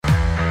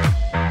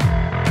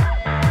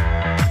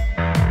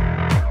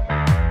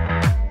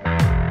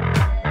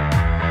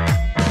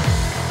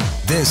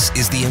This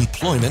is the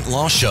Employment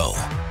Law Show.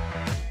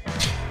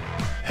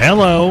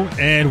 Hello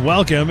and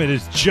welcome. It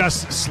is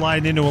just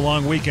sliding into a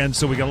long weekend,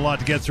 so we got a lot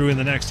to get through in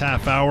the next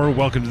half hour.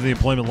 Welcome to the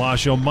Employment Law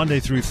Show, Monday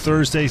through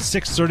Thursday,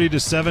 6:30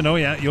 to 7. Oh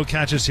yeah, you'll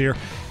catch us here.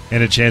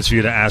 And a chance for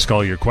you to ask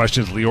all your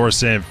questions. Lior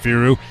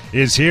Samfiru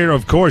is here.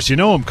 Of course, you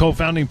know him,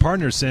 co-founding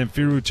partner,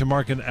 Samfiru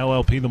Tamarkin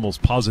LLP, the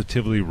most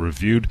positively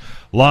reviewed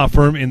law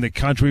firm in the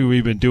country.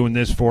 We've been doing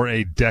this for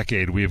a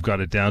decade. We have got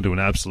it down to an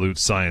absolute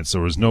science.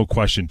 There is no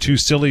question too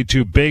silly,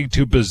 too big,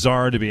 too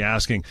bizarre to be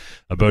asking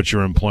about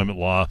your employment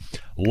law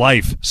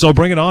life. So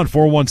bring it on,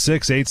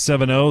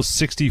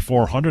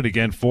 416-870-6400.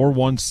 Again,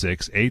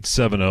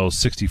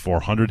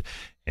 416-870-6400.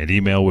 And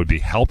email would be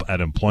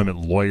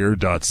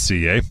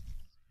help@employmentlawyer.ca.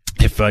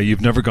 If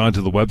you've never gone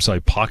to the website,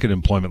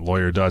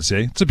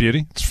 pocketemploymentlawyer.ca, it's a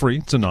beauty. It's free.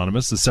 It's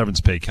anonymous. The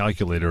severance pay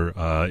calculator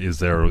is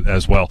there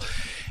as well.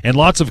 And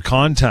lots of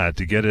contact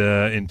to get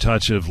in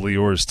touch with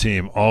Lior's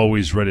team,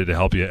 always ready to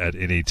help you at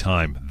any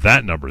time.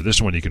 That number,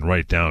 this one you can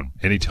write down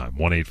anytime,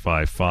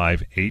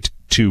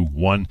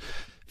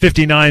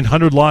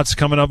 1-855-821-5900. Lots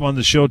coming up on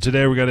the show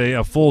today. We got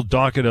a full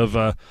docket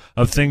of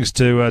things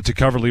to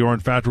cover, Lior. In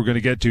fact, we're going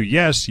to get to,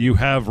 yes, you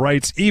have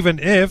rights even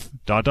if ...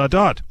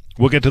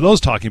 We'll get to those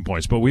talking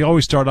points, but we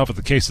always start off with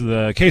the case of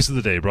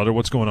the day, brother.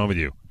 What's going on with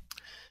you?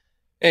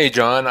 Hey,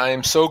 John. I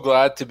am so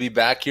glad to be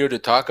back here to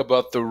talk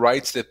about the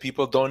rights that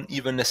people don't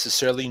even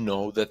necessarily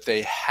know that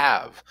they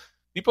have.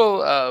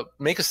 People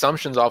make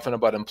assumptions often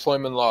about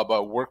employment law,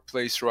 about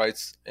workplace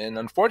rights, and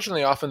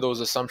unfortunately, often those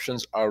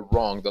assumptions are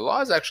wrong. The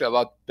law is actually a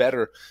lot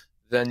better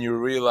than you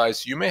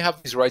realize. You may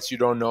have these rights you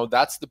don't know.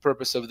 That's the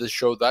purpose of this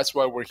show. That's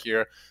why we're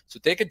here. So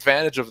take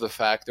advantage of the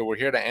fact that we're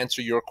here to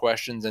answer your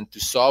questions and to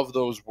solve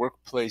those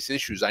workplace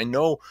issues. I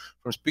know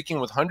from speaking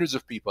with hundreds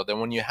of people that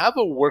when you have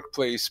a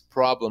workplace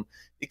problem,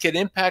 it can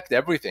impact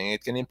everything.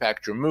 It can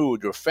impact your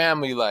mood, your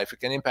family life. It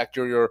can impact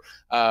your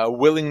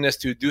willingness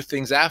to do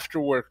things after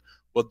work.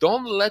 Well,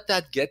 don't let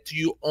that get to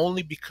you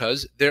only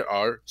because there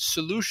are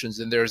solutions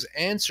and there's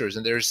answers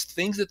and there's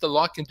things that the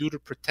law can do to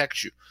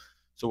protect you.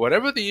 So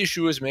whatever the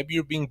issue is, maybe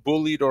you're being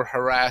bullied or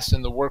harassed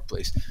in the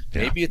workplace.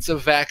 Yeah. Maybe it's a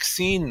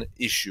vaccine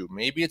issue.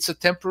 Maybe it's a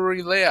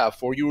temporary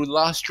layoff, or you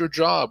lost your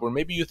job, or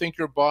maybe you think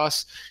your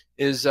boss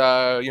is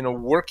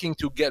working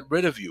to get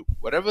rid of you.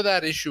 Whatever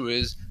that issue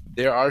is,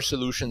 there are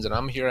solutions, and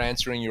I'm here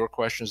answering your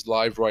questions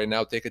live right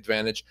now. Take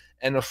advantage.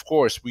 And of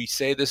course, we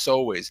say this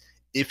always.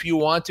 If you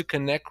want to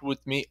connect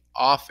with me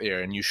off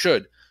air, and you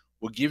should,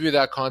 we'll give you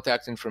that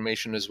contact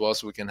information as well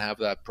so we can have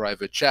that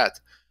private chat.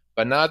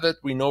 But now that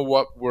we know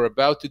what we're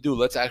about to do,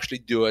 let's actually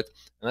do it.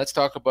 And let's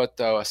talk about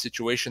a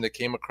situation that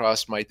came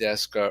across my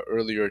desk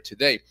earlier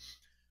today.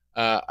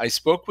 I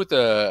spoke with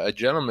a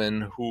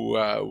gentleman who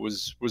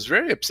was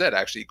very upset,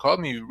 actually. He called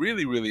me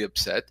really, really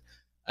upset.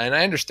 And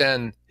I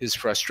understand his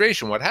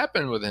frustration. What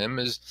happened with him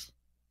is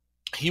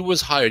he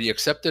was hired. He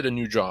accepted a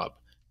new job.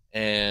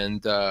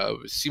 And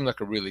it seemed like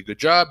a really good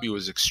job. He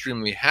was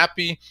extremely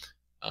happy.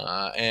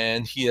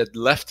 And he had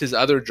left his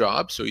other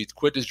job. So he'd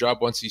quit his job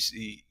once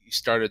he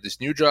started this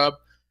new job,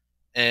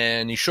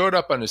 and he showed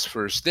up on his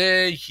first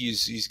day.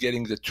 He's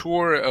getting the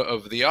tour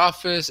of the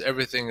office.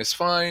 Everything is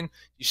fine.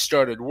 He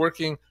started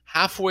working.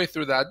 Halfway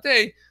through that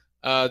day,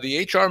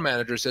 the HR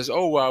manager says,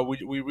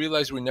 we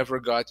realized we never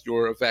got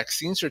your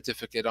vaccine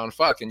certificate on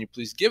file. Can you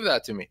please give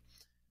that to me?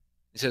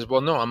 He says, well,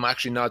 no, I'm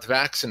actually not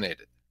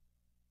vaccinated.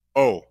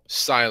 Oh,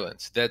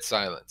 silence, dead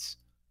silence.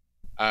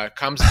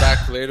 Comes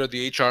back later,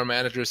 the HR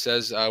manager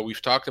says,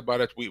 we've talked about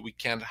it. We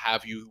can't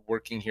have you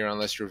working here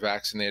unless you're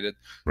vaccinated.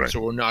 Right. So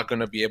we're not going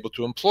to be able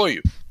to employ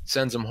you.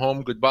 Sends him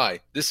home,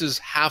 goodbye. This is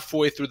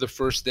halfway through the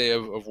first day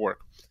of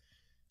work.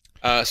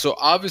 So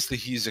obviously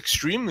he's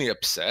extremely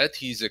upset.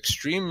 He's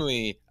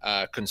extremely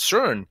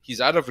concerned.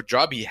 He's out of a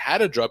job. He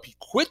had a job. He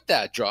quit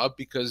that job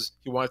because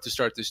he wanted to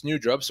start this new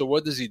job. So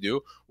what does he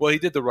do? Well, he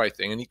did the right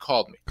thing, and he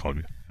called me.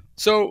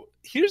 So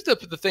here's the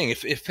thing.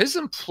 If his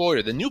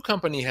employer, the new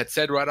company, had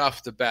said right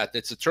off the bat,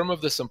 it's a term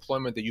of this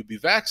employment that you be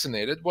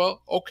vaccinated,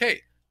 well,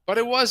 okay. But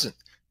it wasn't.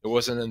 It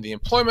wasn't in the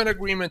employment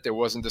agreement. It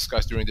wasn't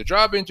discussed during the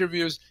job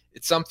interviews.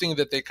 It's something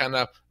that they kind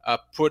of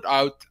put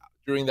out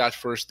during that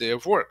first day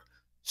of work.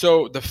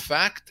 So the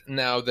fact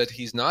now that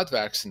he's not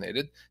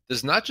vaccinated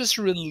does not just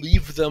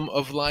relieve them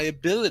of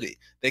liability.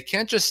 They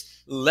can't just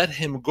let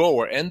him go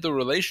or end the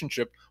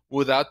relationship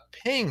without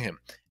paying him,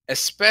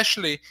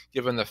 especially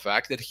given the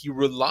fact that he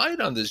relied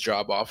on this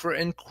job offer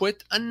and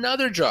quit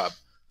another job.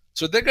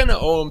 So they're going to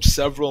owe him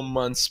several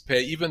months'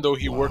 pay, even though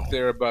he worked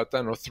there about,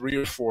 3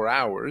 or 4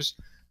 hours,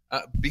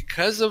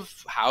 because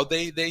of how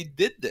they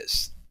did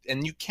this.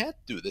 And you can't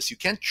do this. You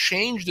can't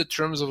change the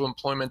terms of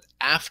employment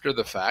after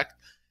the fact.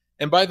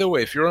 And by the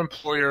way, if your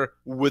employer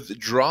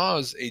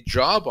withdraws a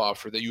job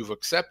offer that you've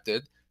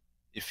accepted,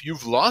 if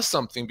you've lost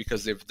something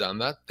because they've done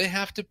that, they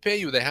have to pay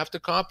you. They have to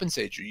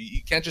compensate you.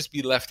 You can't just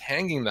be left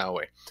hanging that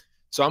way.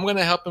 So I'm going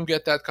to help him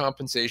get that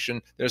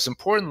compensation. There's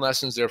important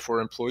lessons there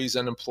for employees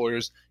and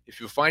employers. If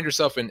you find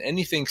yourself in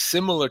anything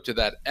similar to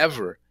that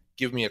ever,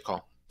 give me a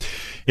call.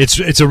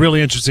 It's a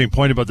really interesting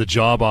point about the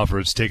job offer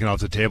it's taken off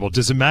the table.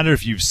 Does it matter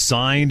if you've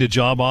signed a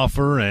job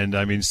offer and,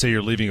 I mean, say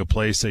you're leaving a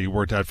place that you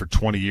worked at for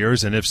 20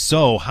 years, and if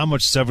so, how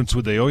much severance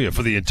would they owe you?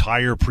 For the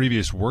entire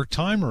previous work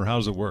time, or how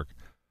does it work?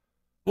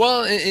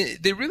 Well,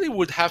 they really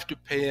would have to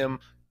pay him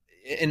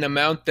an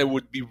amount that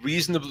would be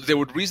reasonable. They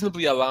would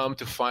reasonably allow him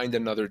to find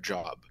another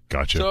job.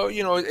 Gotcha. So,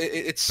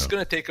 it's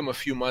going to take him a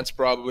few months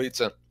probably.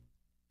 It's a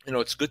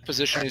good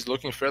position. He's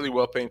looking fairly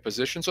well-paying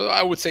position. So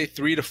I would say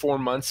 3 to 4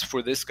 months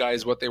for this guy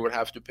is what they would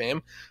have to pay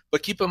him.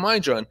 But keep in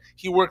mind, John,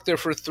 he worked there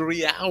for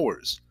 3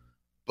 hours.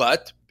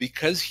 But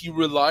because he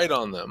relied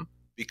on them,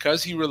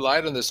 because he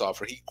relied on this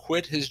offer, he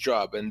quit his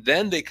job. And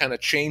then they kind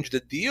of changed the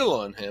deal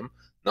on him.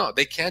 No,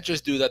 they can't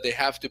just do that. They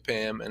have to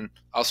pay him. And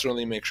I'll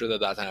certainly make sure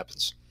that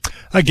happens.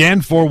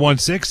 Again,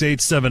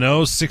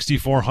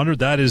 416-870-6400.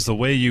 That is the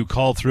way you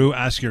call through,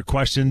 ask your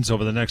questions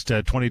over the next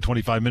 20,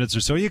 25 minutes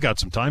or so. You got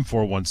some time.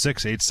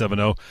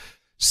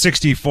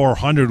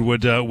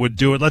 416-870-6400 would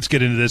do it. Let's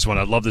get into this one.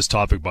 I love this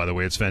topic, by the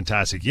way. It's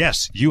fantastic.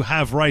 Yes, you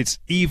have rights,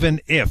 even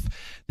if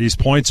these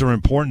points are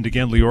important.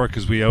 Again, Lior,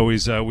 because we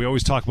always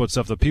talk about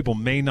stuff that people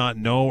may not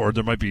know, or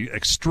there might be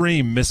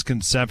extreme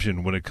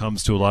misconception when it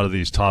comes to a lot of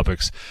these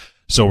topics.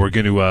 So we're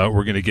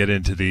going to get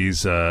into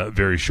these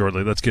very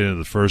shortly. Let's get into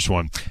the first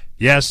one.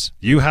 Yes,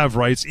 you have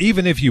rights,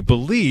 even if you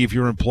believe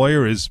your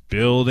employer is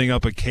building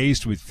up a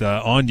case with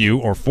on you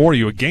or for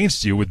you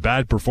against you with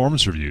bad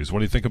performance reviews. What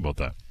do you think about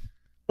that?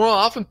 Well,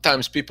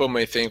 oftentimes people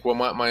may think, well,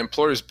 my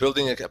employer is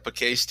building up a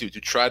case to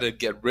try to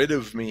get rid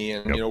of me,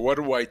 and Yep. what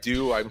do I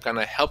do? I'm kind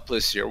of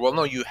helpless here. Well,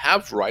 no, you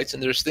have rights,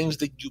 and there's things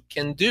that you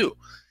can do.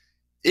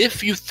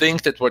 If you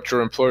think that what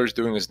your employer is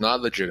doing is not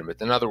legitimate,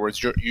 in other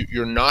words,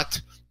 you're not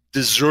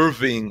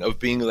deserving of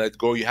being let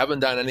go, you haven't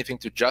done anything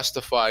to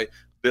justify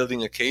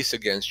building a case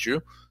against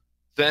you,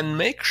 then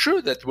make sure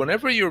that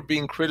whenever you're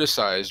being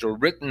criticized or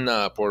written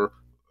up or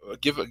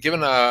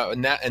given a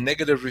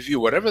negative review,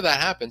 whatever that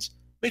happens,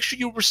 make sure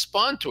you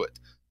respond to it.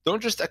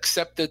 Don't just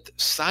accept it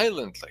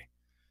silently.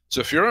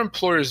 So if your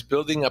employer is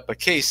building up a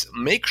case,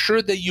 make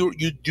sure that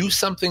you do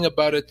something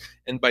about it.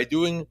 And by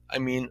doing, I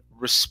mean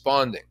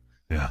responding.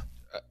 Yeah.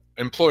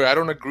 Employer, I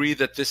don't agree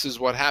that this is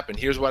what happened.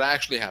 Here's what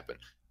actually happened.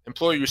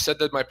 Employer, you said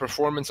that my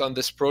performance on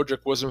this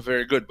project wasn't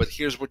very good, but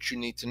here's what you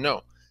need to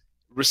know.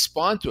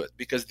 Respond to it,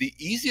 because the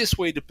easiest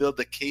way to build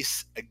a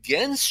case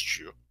against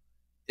you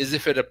is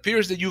if it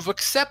appears that you've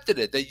accepted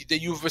it,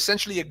 that you've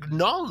essentially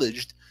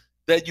acknowledged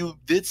that you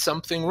did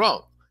something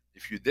wrong.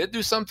 If you did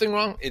do something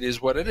wrong, it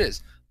is what it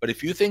is. But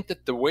if you think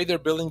that the way they're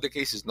building the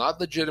case is not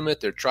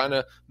legitimate, they're trying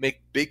to make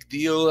big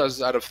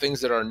deals out of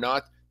things that are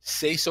not,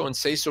 say so and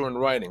say so in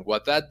writing.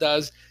 What that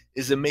does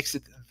is it makes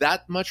it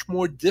that much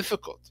more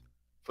difficult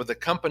for the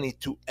company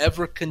to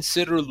ever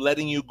consider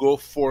letting you go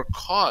for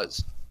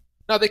cause.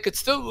 Now, they could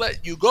still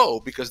let you go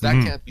because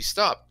that can't be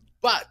stopped,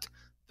 but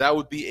that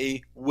would be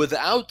a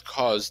without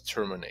cause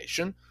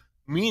termination,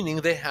 meaning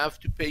they have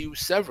to pay you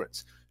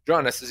severance.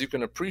 John, as you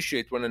can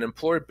appreciate, when an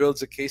employer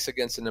builds a case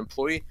against an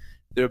employee,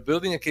 they're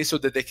building a case so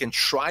that they can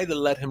try to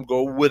let him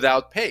go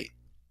without pay.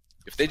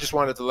 If they just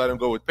wanted to let him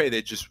go with pay,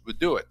 they just would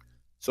do it.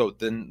 So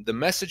then the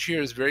message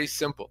here is very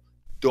simple.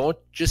 Don't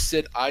just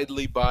sit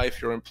idly by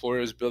if your employer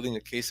is building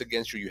a case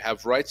against you. You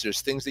have rights.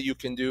 There's things that you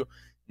can do.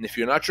 And if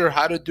you're not sure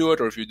how to do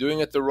it, or if you're doing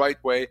it the right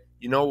way,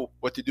 you know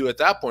what to do at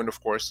that point, of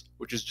course,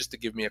 which is just to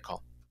give me a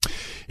call.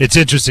 It's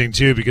interesting,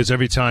 too, because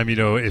every time,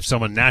 if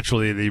someone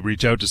naturally, they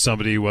reach out to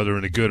somebody, whether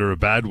in a good or a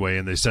bad way,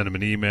 and they send them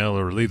an email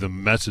or leave them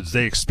a message,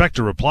 they expect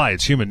a reply.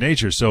 It's human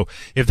nature. So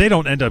if they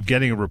don't end up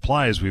getting a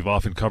reply, as we've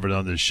often covered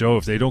on this show,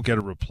 if they don't get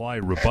a reply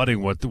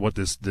rebutting what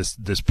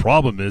this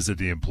problem is that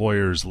the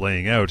employer is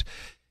laying out,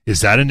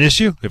 is that an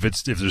issue? If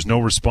there's no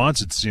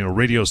response, it's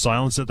radio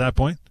silence at that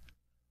point?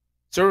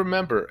 So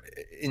remember,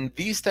 in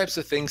these types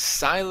of things,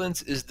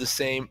 silence is the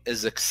same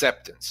as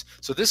acceptance.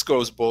 So this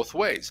goes both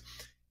ways.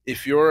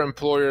 If your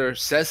employer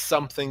says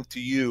something to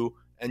you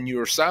and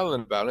you're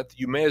silent about it,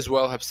 you may as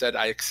well have said,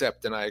 I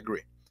accept and I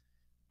agree.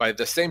 By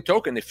the same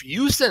token, if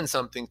you send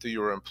something to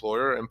your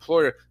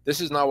employer,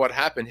 this is not what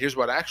happened, here's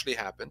what actually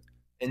happened,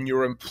 and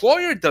your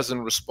employer doesn't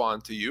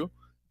respond to you,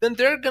 then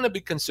they're going to be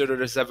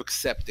considered as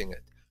accepting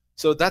it.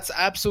 So that's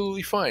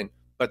absolutely fine.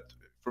 But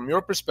from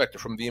your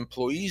perspective, from the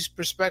employee's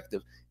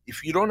perspective,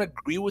 if you don't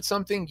agree with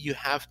something, you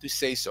have to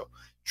say so.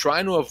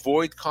 Trying to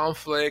avoid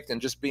conflict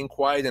and just being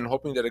quiet and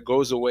hoping that it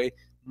goes away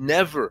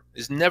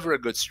is never a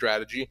good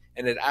strategy,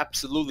 and it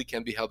absolutely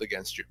can be held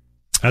against you.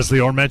 As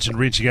Lior mentioned,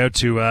 reaching out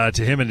to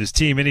him and his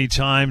team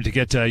anytime to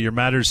get your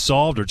matters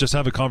solved or just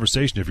have a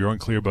conversation if you're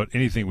unclear about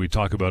anything we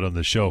talk about on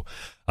the show.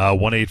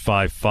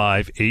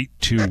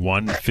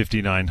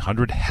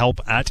 1-855-821-5900,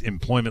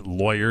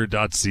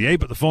 help@employmentlawyer.ca.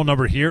 But the phone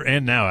number here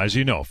and now, as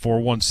you know,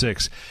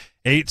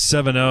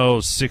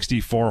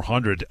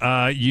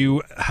 416-870-6400.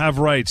 You have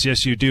rights.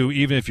 Yes, you do,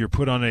 even if you're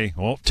put on a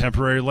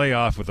temporary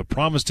layoff with a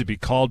promise to be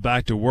called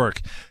back to work.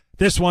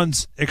 This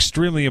one's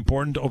extremely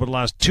important over the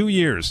last 2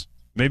 years,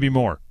 maybe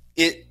more.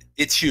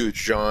 It's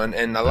huge, John,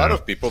 and a lot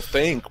of people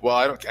think,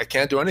 well, I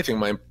can't do anything.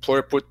 My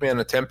employer put me on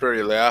a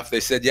temporary layoff. They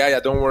said, yeah,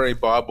 don't worry,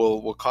 Bob.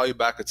 We'll call you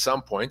back at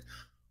some point.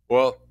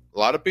 Well, a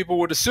lot of people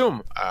would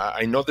assume,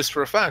 I know this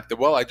for a fact, that,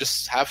 well, I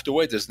just have to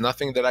wait. There's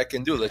nothing that I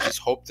can do. Let's just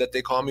hope that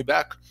they call me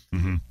back.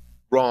 Mm-hmm.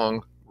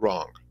 Wrong.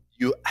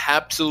 You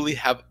absolutely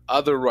have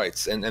other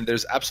rights, and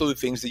there's absolutely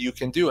things that you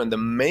can do. And the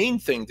main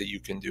thing that you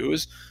can do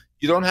is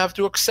you don't have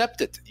to accept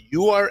it.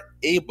 You are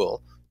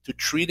able to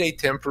treat a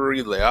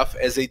temporary layoff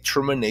as a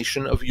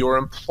termination of your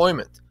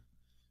employment.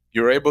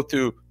 You're able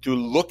to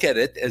look at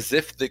it as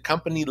if the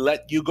company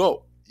let you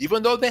go,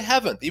 even though they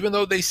haven't, even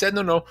though they said,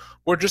 no,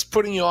 we're just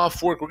putting you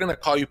off work. We're going to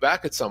call you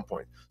back at some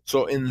point.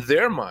 So in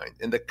their mind,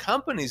 in the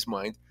company's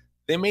mind,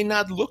 they may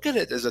not look at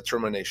it as a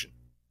termination.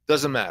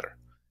 Doesn't matter.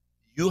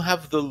 You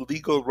have the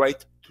legal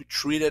right to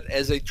treat it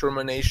as a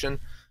termination.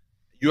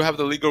 You have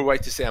the legal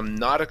right to say, I'm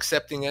not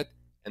accepting it.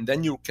 And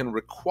then you can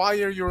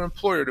require your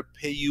employer to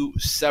pay you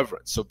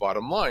severance. So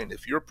bottom line,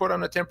 if you're put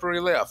on a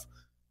temporary layoff,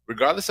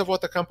 regardless of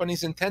what the company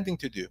is intending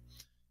to do,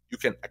 you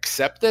can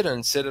accept it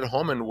and sit at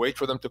home and wait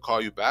for them to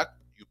call you back.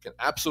 You can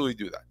absolutely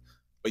do that.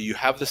 But you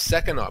have the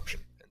second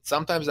option. And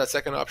sometimes that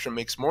second option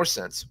makes more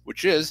sense,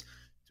 which is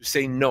to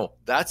say, no,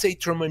 that's a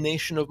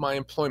termination of my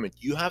employment.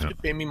 You have to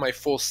pay me my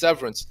full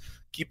severance.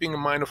 Keeping in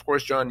mind, of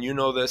course, John, you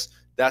know this,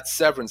 that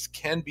severance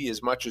can be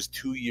as much as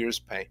 2 years'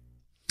 pay.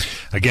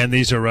 Again,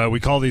 these are, we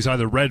call these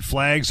either red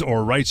flags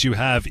or rights you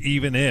have,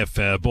 even if,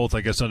 both,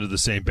 I guess, under the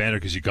same banner,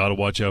 because you got to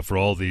watch out for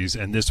all these.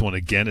 And this one,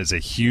 again, is a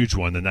huge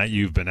one, and that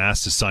you've been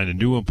asked to sign a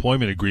new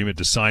employment agreement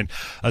to sign,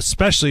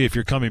 especially if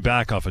you're coming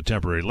back off a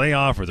temporary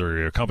layoff or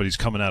your company's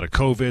coming out of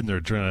COVID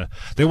and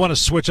they want to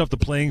switch up the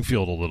playing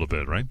field a little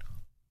bit, right?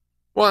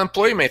 Well, an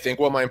employee may think,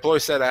 well, my employer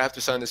said I have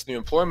to sign this new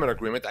employment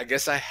agreement. I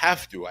guess I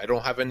have to. I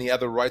don't have any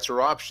other rights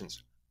or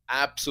options.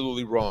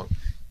 Absolutely wrong.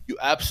 You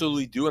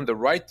absolutely do. And the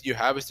right you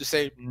have is to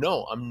say,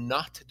 no, I'm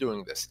not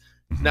doing this.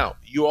 Now,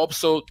 you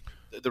also,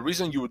 the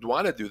reason you would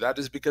want to do that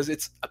is because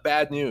it's a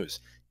bad news.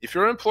 If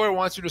your employer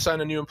wants you to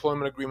sign a new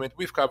employment agreement,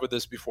 we've covered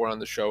this before on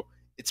the show,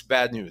 it's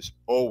bad news,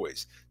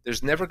 always.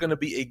 There's never going to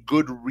be a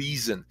good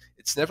reason.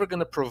 It's never going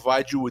to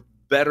provide you with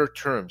better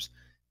terms.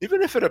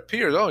 Even if it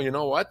appears, oh, you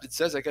know what? It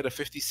says I get a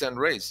 50-cent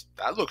raise.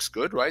 That looks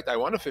good, right? I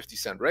want a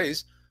 50-cent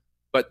raise.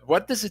 But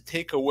what does it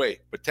take away?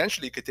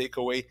 Potentially, it could take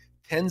away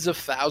tens of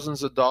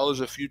thousands of dollars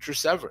of future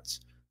severance.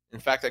 In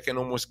fact, I can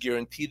almost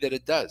guarantee that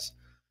it does.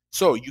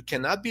 So you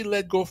cannot be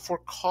let go for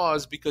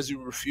cause because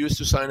you refuse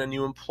to sign a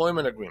new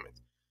employment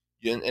agreement.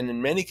 And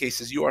in many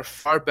cases, you are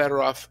far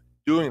better off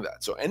doing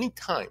that. So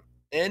anytime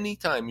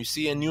you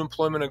see a new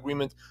employment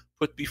agreement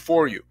put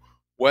before you,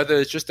 whether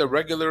it's just a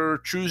regular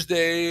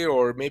Tuesday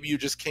or maybe you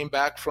just came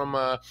back from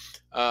a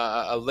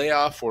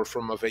layoff or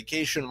from a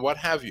vacation, what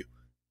have you,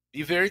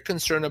 be very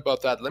concerned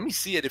about that. Let me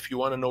see it if you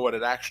want to know what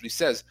it actually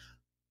says.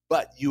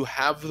 But you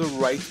have the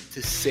right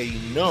to say,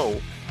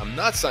 no, I'm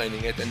not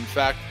signing it. And in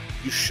fact,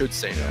 you should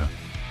say no.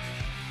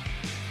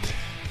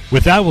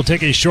 With that, we'll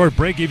take a short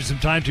break, give you some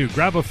time to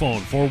grab a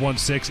phone,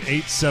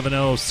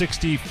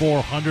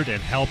 416-870-6400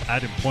 and help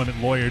at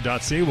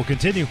employmentlawyer.ca. We'll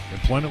continue.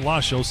 Employment Law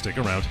Show. Stick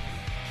around.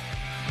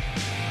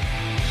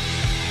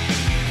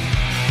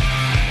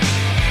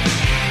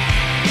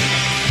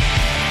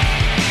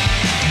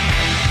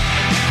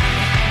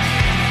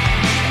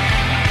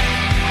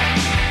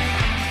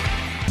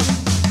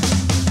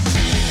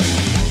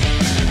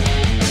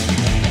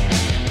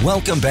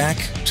 Welcome back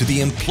to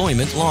the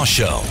Employment Law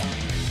Show.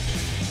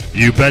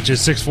 You betcha.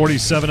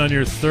 6:47 on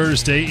your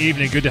Thursday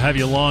evening. Good to have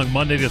you along.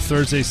 Monday to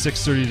Thursday,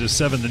 6:30 to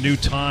 7. The new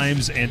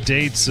times and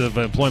dates of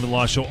Employment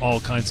Law Show. All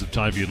kinds of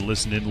time for you to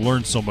listen in,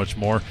 learn so much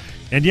more.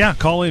 And yeah,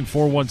 call in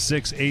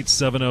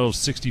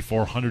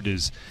 416-870-6400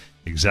 is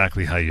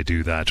exactly how you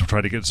do that. We'll try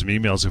to get some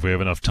emails if we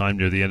have enough time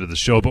near the end of the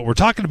show. But we're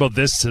talking about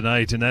this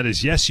tonight, and that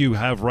is, yes, you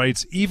have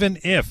rights, even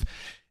if.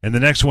 And the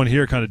next one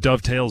here kind of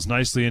dovetails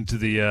nicely into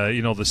the,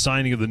 the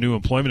signing of the new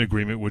employment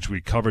agreement, which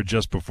we covered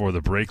just before the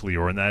break,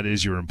 Lior, and that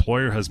is your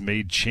employer has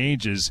made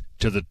changes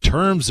to the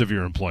terms of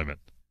your employment.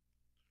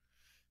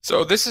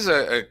 So this is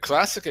a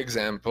classic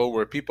example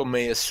where people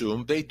may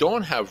assume they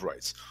don't have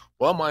rights.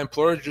 Well, my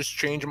employer just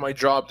changed my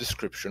job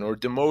description or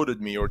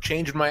demoted me or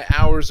changed my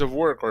hours of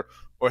work or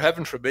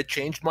heaven forbid,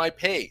 changed my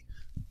pay.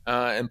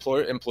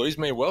 Employees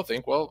may well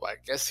think, well, I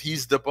guess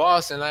he's the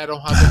boss and I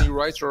don't have any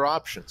rights or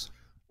options.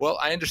 Well,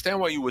 I understand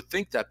why you would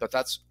think that, but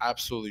that's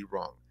absolutely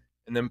wrong.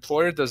 An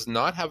employer does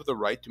not have the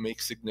right to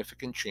make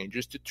significant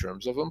changes to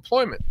terms of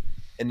employment.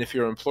 And if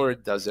your employer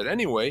does it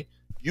anyway,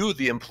 you,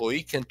 the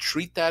employee, can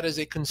treat that as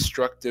a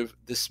constructive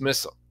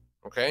dismissal.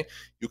 Okay?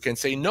 You can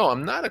say, no,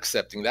 I'm not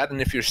accepting that. And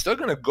if you're still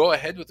going to go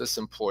ahead with this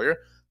employer,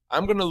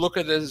 I'm going to look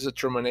at it as a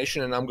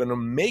termination and I'm going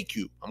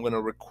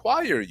to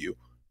require you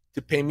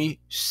to pay me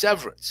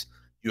severance.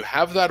 You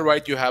have that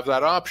right, you have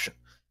that option.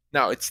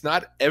 Now, it's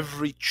not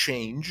every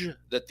change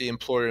that the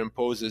employer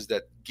imposes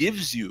that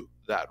gives you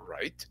that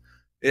right.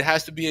 It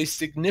has to be a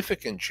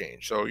significant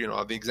change. So,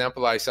 the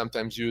example I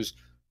sometimes use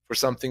for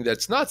something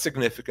that's not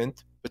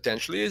significant,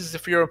 potentially, is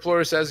if your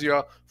employer says,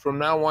 from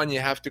now on, you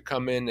have to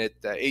come in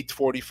at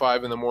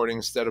 8:45 in the morning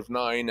instead of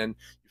 9, and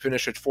you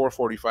finish at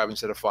 4:45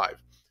 instead of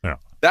 5. Yeah.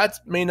 That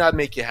may not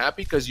make you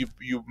happy because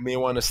you may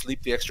want to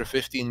sleep the extra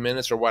 15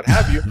 minutes or what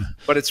have you,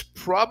 but it's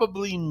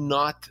probably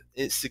not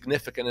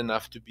significant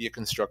enough to be a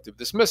constructive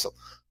dismissal.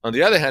 On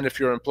the other hand, if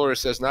your employer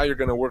says now you're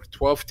going to work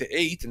 12 to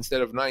 8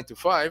 instead of 9 to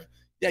 5,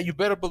 yeah, you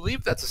better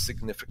believe that's a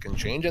significant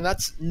change, and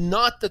that's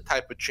not the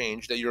type of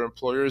change that your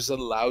employer is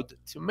allowed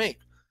to make.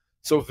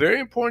 So very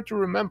important to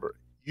remember,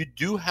 you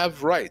do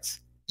have rights,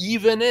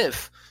 even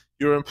if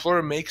your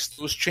employer makes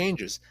those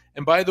changes.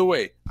 And by the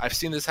way, I've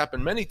seen this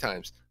happen many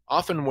times.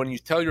 Often when you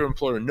tell your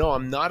employer, no,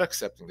 I'm not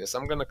accepting this,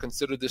 I'm going to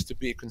consider this to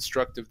be a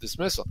constructive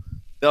dismissal,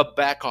 they'll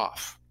back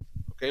off.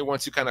 Okay,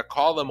 once you kind of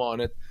call them on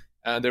it,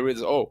 and there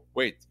is, oh,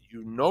 wait,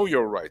 you know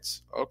your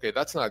rights. Okay,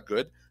 that's not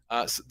good.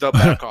 So they'll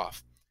back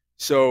off.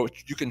 So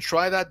you can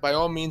try that by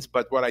all means,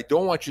 but what I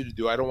don't want you to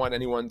do, I don't want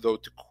anyone, though,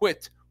 to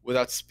quit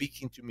without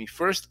speaking to me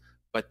first,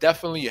 but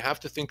definitely you have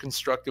to think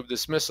constructive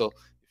dismissal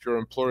if your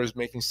employer is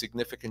making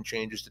significant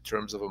changes to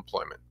terms of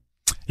employment.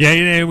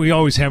 Yeah, we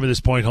always hammer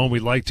this point home. We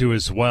like to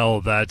as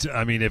well that,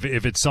 I mean, if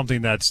it's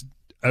something that's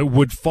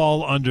would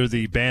fall under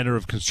the banner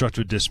of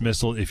constructive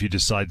dismissal if you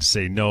decide to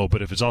say no,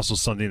 but if it's also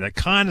something that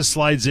kind of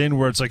slides in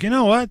where it's like, you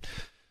know what,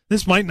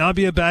 this might not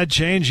be a bad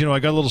change. I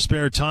got a little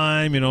spare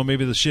time.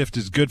 Maybe the shift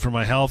is good for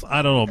my health.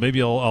 I don't know.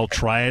 Maybe I'll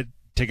try it,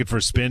 take it for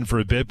a spin for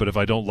a bit, but if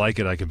I don't like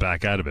it, I can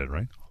back out of it,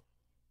 right?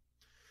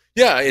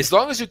 Yeah, as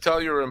long as you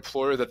tell your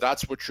employer that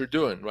that's what you're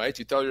doing, right?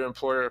 You tell your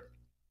employer,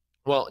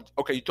 well,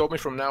 okay, you told me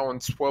from now on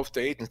it's 12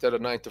 to 8 instead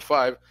of 9 to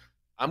 5.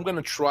 I'm going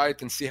to try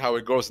it and see how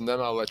it goes, and then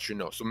I'll let you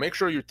know. So make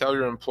sure you tell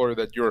your employer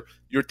that you're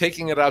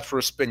taking it out for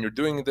a spin. You're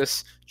doing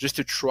this just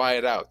to try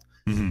it out.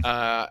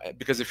 Mm-hmm.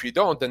 Because if you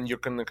don't, then you're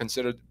going to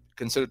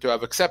consider to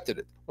have accepted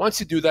it. Once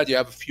you do that, you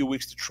have a few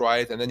weeks to try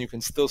it, and then you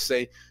can still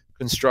say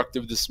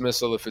constructive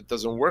dismissal if it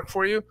doesn't work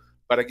for you.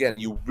 But again,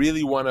 you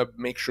really want to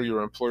make sure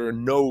your employer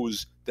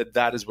knows that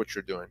that is what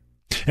you're doing.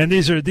 And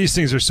these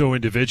things are so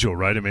individual,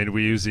 right? I mean,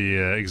 we use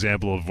the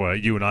example of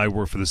you and I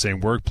work for the same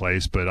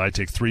workplace, but I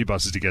take 3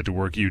 buses to get to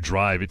work. You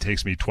drive; it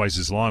takes me twice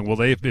as long.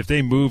 Well, if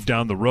they move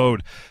down the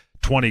road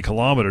 20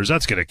 kilometers,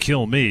 that's going to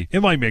kill me.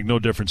 It might make no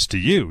difference to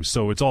you.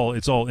 So it's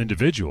all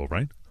individual,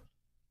 right?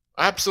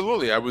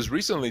 Absolutely. I was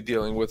recently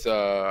dealing with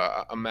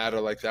a matter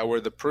like that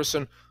where the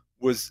person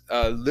was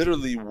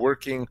literally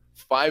working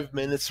 5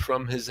 minutes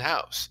from his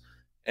house,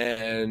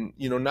 and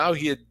now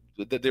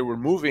that they were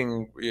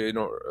moving,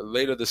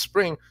 later this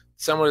spring,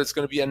 somewhere that's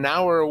going to be an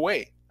hour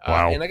away.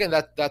 Wow. And again,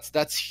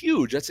 that's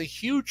huge. That's a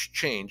huge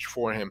change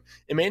for him.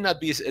 It may not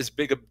be as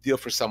big a deal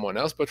for someone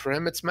else, but for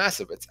him, it's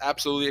massive. It's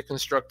absolutely a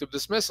constructive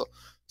dismissal.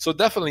 So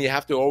definitely you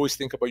have to always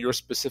think about your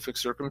specific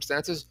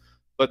circumstances.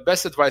 But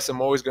best advice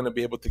I'm always going to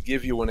be able to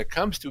give you when it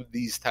comes to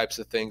these types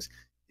of things,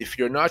 if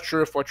you're not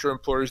sure if what your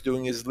employer is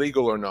doing is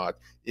legal or not,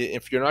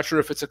 if you're not sure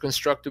if it's a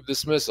constructive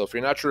dismissal, if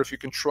you're not sure if you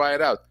can try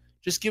it out,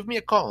 just give me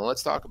a call and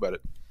let's talk about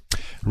it.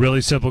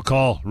 Really simple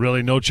call.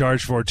 Really no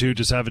charge for it, too.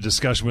 Just have a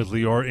discussion with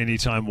Lior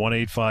anytime,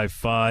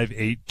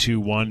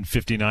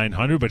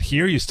 1-855-821-5900. But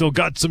here you still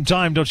got some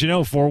time, don't you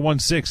know?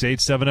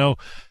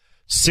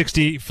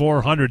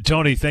 416-870-6400.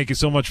 Tony, thank you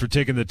so much for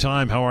taking the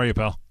time. How are you,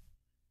 pal?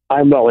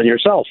 I'm well, and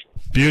yourself?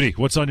 Beauty.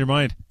 What's on your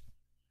mind?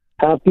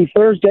 Happy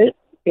Thursday,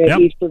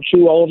 and Easter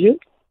to all of you.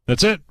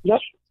 That's it. Yep.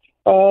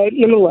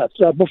 Nonetheless,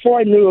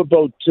 before I knew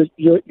about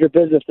your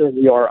business there,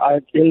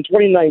 Lior, in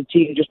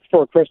 2019, just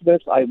before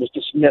Christmas, I was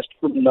dismissed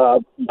from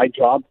my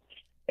job,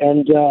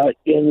 and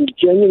in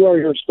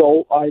January or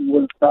so, I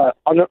went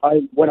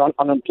on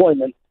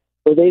unemployment,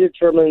 so they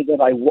determined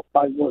that I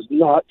was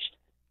not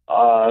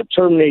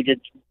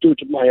terminated due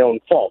to my own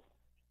fault.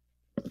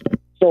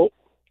 So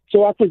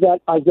after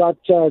that, I got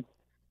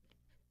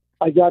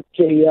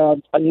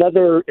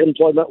another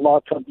employment law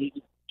company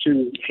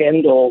to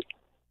handle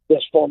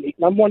this for me.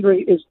 And I'm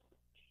wondering,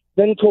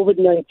 then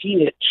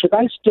COVID-19, should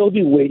I still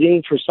be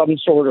waiting for some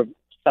sort of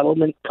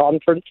settlement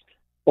conference,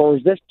 or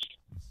is this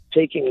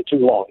taking too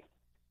long?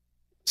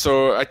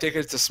 So I take it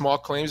it's a small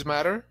claims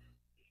matter?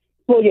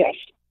 Well, yes.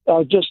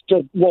 For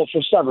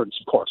severance,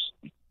 of course.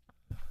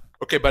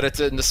 Okay, but it's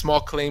in the small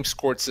claims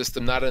court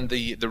system, not in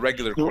the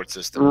regular court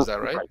system. Is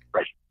that right?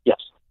 Right. Yes.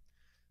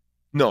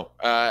 No,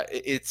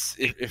 it's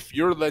if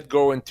you're let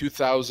go in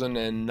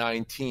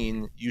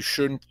 2019, you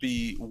shouldn't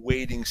be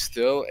waiting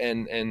still.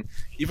 And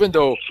even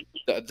though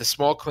the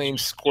small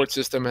claims court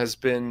system has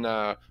been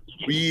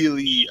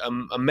really a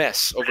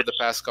mess over the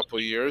past couple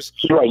of years,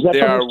 right.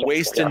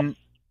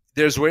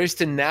 There's ways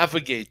to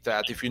navigate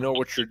that if you know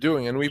what you're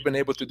doing, and we've been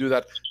able to do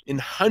that in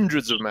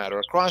hundreds of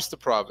matters across the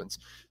province.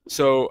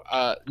 So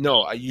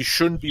no, you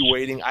shouldn't be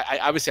waiting. I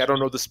obviously I don't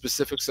know the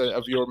specifics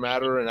of your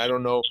matter, and I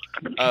don't know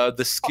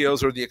the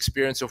skills or the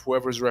experience of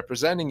whoever's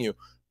representing you.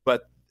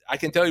 But I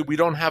can tell you, we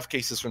don't have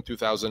cases from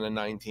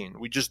 2019.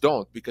 We just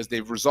don't, because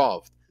they've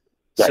resolved.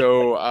 Right.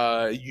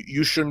 So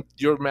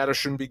your matter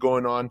shouldn't be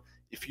going on.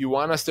 If you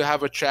want us to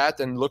have a chat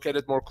and look at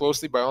it more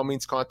closely, by all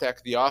means,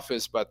 contact the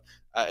office. But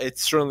it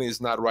certainly is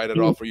not right at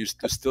all for you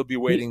to still be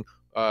waiting,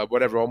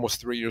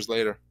 almost 3 years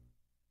later.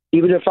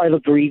 Even if I've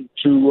agreed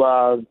to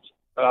a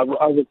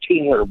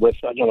retainer with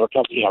another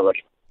company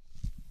already.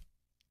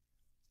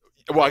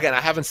 Well, again,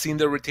 I haven't seen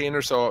the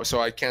retainer, so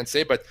I can't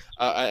say. But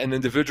an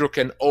individual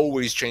can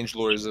always change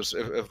lawyers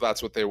if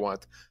that's what they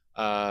want.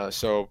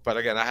 But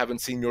again, I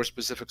haven't seen your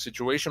specific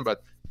situation.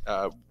 But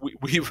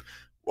we've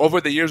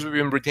over the years we've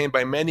been retained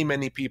by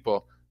many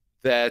people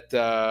that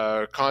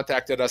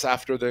contacted us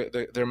after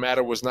their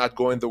matter was not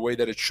going the way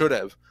that it should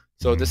have.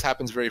 So this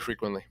happens very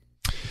frequently.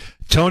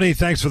 Tony,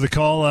 thanks for the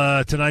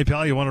call tonight,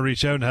 pal. You want to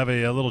reach out and have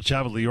a little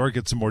chat with Lior,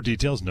 get some more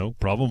details? No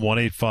problem.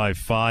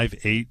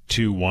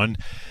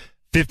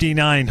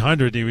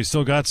 1-855-821-5900. We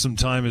still got some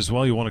time as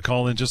well. You want to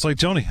call in just like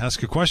Tony.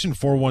 Ask a question,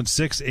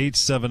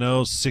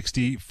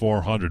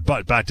 416-870-6400.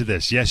 But back to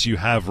this. Yes, you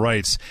have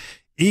rights,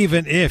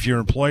 even if your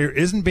employer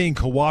isn't being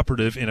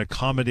cooperative in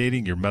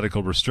accommodating your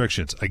medical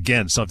restrictions.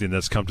 Again, something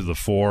that's come to the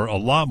fore a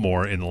lot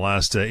more in the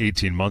last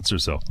 18 months or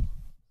so.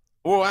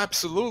 Oh,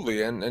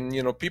 absolutely.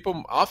 And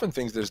people often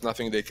think there's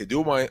nothing they could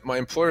do. My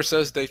employer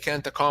says they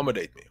can't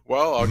accommodate me.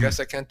 Well, I guess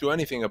I can't do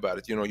anything about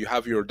it. You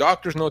have your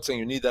doctor's note saying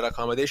you need that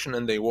accommodation,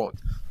 and they won't.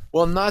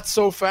 Well, not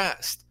so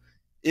fast.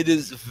 It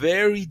is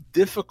very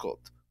difficult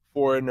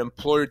for an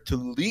employer to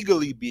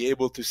legally be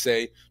able to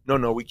say,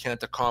 no, we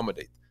can't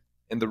accommodate.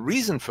 And the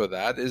reason for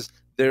that is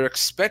they're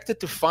expected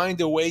to find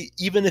a way,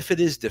 even if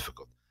it is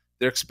difficult.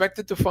 They're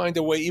expected to find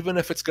a way, even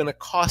if it's going to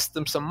cost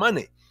them some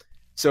money.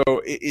 So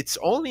it's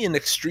only in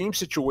extreme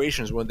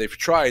situations when they've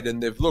tried and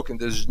they've looked and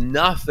there's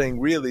nothing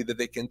really that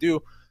they can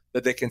do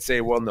that they can say,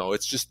 well, no,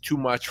 it's just too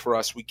much for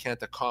us. We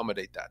can't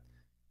accommodate that.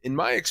 In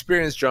my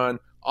experience, John,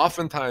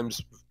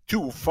 oftentimes,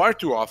 far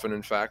too often,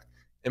 in fact,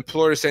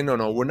 employers say,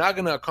 no, we're not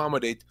going to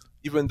accommodate,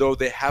 even though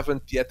they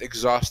haven't yet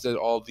exhausted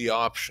all the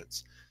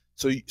options.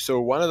 So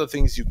one of the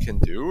things you can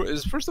do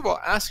is, first of all,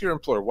 ask your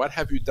employer, what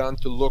have you done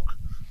to look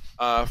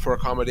for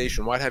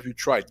accommodation? What have you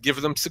tried? Give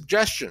them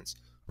suggestions.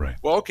 Right.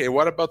 Well, okay,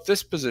 what about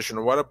this position?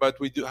 Or how about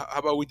we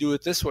do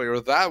it this way or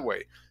that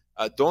way?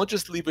 Don't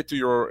just leave it to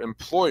your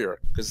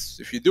employer, because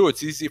if you do,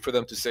 it's easy for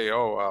them to say,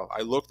 oh, well,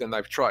 I looked and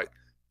I've tried.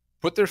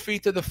 Put their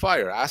feet to the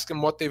fire. Ask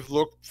them what they've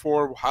looked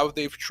for, how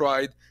they've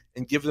tried,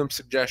 and give them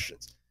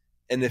suggestions.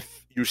 And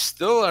if you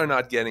still are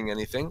not getting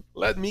anything,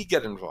 let me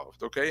get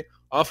involved, okay?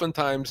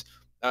 Oftentimes,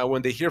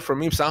 when they hear from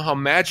me, somehow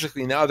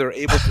magically now they're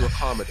able to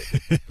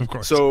accommodate. Of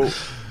course. So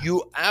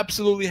you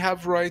absolutely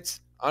have rights.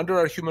 Under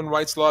our human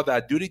rights law,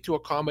 that duty to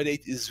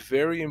accommodate is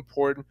very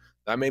important.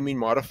 That may mean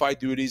modified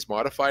duties,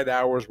 modified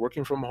hours,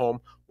 working from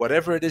home,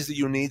 whatever it is that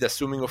you need,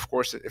 assuming, of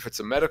course, if it's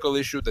a medical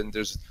issue, then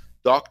there's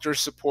doctor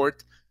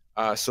support.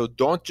 So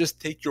don't just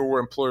take your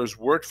employer's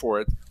word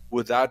for it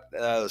without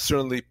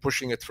certainly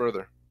pushing it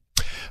further.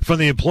 From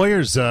the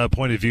employer's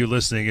point of view,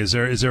 listening, is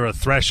there a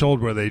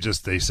threshold where they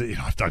say,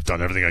 I've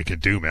done everything I can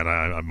do,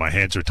 man. My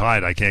hands are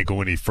tied. I can't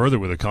go any further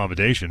with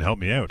accommodation. Help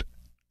me out.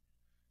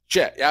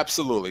 Yeah,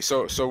 absolutely.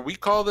 So we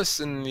call this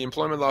in the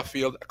employment law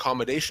field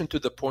accommodation to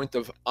the point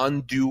of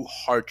undue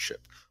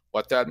hardship.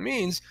 What that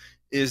means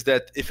is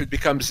that if it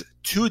becomes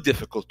too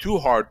difficult, too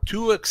hard,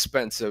 too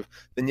expensive,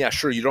 then yeah,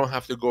 sure, you don't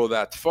have to go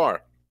that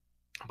far.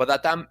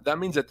 But that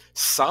means that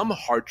some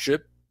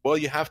hardship, well,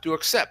 you have to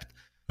accept.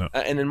 Oh.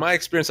 And in my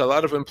experience, a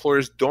lot of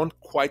employers don't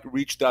quite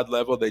reach that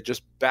level. They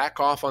just back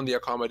off on the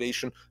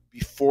accommodation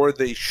before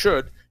they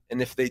should.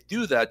 And if they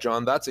do that,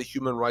 John, that's a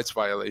human rights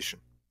violation.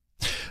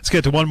 Let's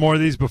get to one more of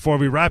these before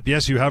we wrap.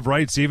 Yes, you have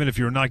rights even if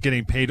you're not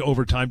getting paid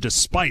overtime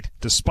despite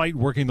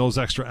working those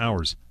extra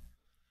hours.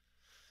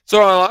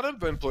 So a lot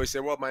of employees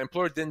say, well, my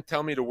employer didn't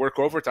tell me to work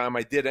overtime.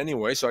 I did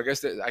anyway, so I guess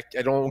that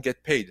I don't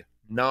get paid.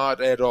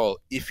 Not at all.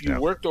 If you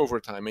worked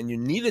overtime and you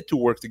needed to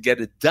work to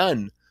get it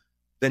done,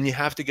 then you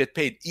have to get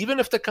paid, even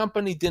if the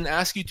company didn't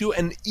ask you to,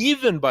 and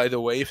even, by the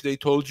way, if they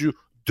told you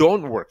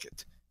don't work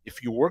it.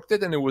 If you worked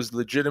it and it was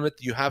legitimate,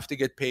 you have to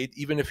get paid,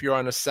 even if you're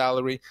on a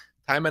salary.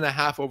 Time and a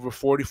half over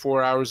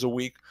 44 hours a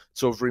week.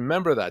 So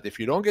remember that. If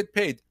you don't get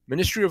paid,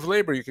 Ministry of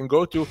Labor you can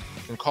go to, you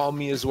can call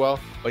me as well.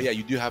 But yeah,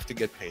 you do have to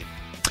get paid.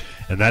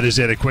 And that is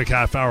it, a quick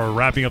half hour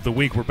wrapping up the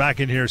week. We're back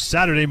in here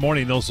Saturday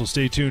morning, though, so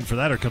stay tuned for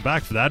that or come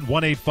back for that.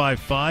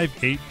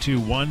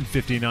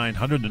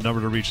 1-855-821-5900, the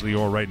number to reach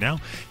Lior right now,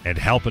 and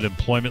help at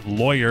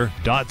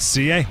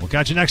employmentlawyer.ca. We'll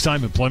catch you next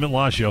time, Employment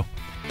Law Show.